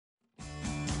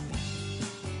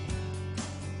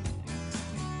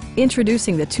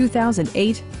Introducing the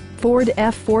 2008 Ford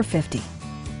F-450.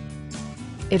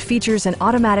 It features an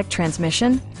automatic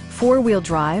transmission, four-wheel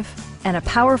drive, and a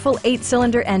powerful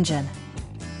 8-cylinder engine.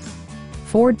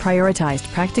 Ford prioritized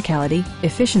practicality,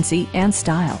 efficiency, and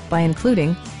style by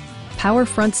including power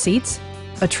front seats,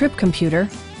 a trip computer,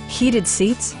 heated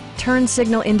seats, turn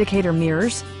signal indicator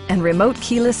mirrors, and remote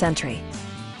keyless entry.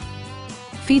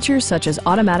 Features such as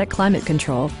automatic climate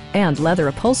control and leather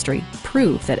upholstery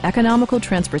prove that economical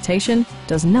transportation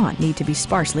does not need to be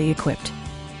sparsely equipped.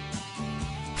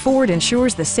 Ford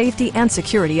ensures the safety and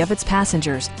security of its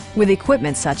passengers with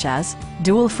equipment such as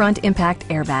dual front impact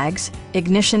airbags,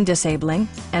 ignition disabling,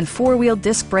 and four-wheel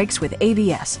disc brakes with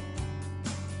ABS.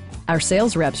 Our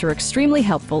sales reps are extremely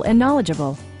helpful and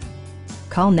knowledgeable.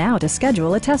 Call now to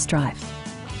schedule a test drive.